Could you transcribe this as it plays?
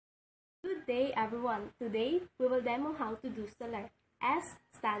Good day, everyone. Today, we will demo how to do Solar. S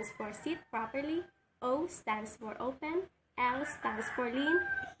stands for sit properly, O stands for open, L stands for lean,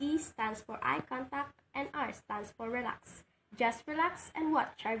 E stands for eye contact, and R stands for relax. Just relax and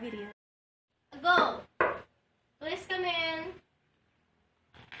watch our video. Go! Please come in.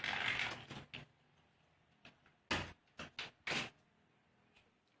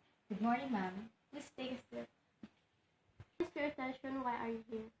 Good morning, ma'am. Please take a seat. Please your attention, why are you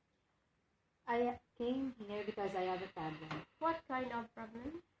here? I came here because I have a problem. What kind of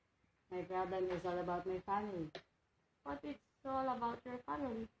problem? My problem is all about my family. What is all about your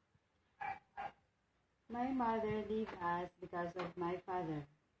family? My mother left us because of my father.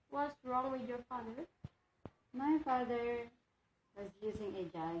 What's wrong with your father? My father was using a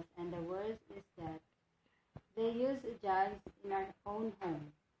drugs, and the worst is that they use drugs in our own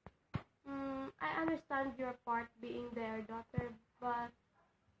home. I understand your part being their daughter, but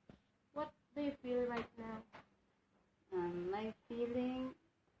what do you feel right now? My feeling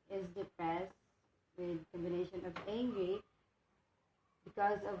is depressed with combination of angry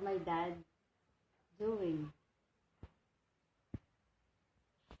because of my dad doing.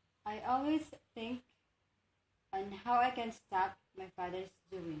 I always think on how I can stop my father's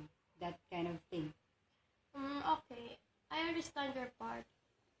doing that kind of thing. Okay, I understand your part.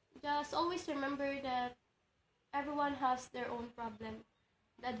 Just always remember that everyone has their own problem.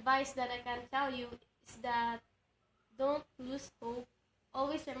 The advice that I can tell you is that don't lose hope.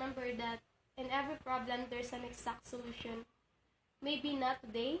 Always remember that in every problem there's an exact solution. Maybe not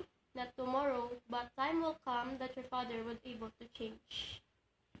today, not tomorrow, but time will come that your father will be able to change.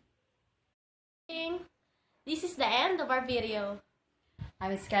 This is the end of our video.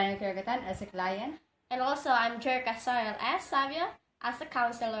 I'm Escaina Caragatan as a client. And also I'm Jerecah Cyrel as Sabio as a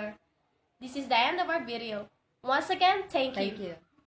counselor. This is the end of our video. Once again, thank you. Thank you.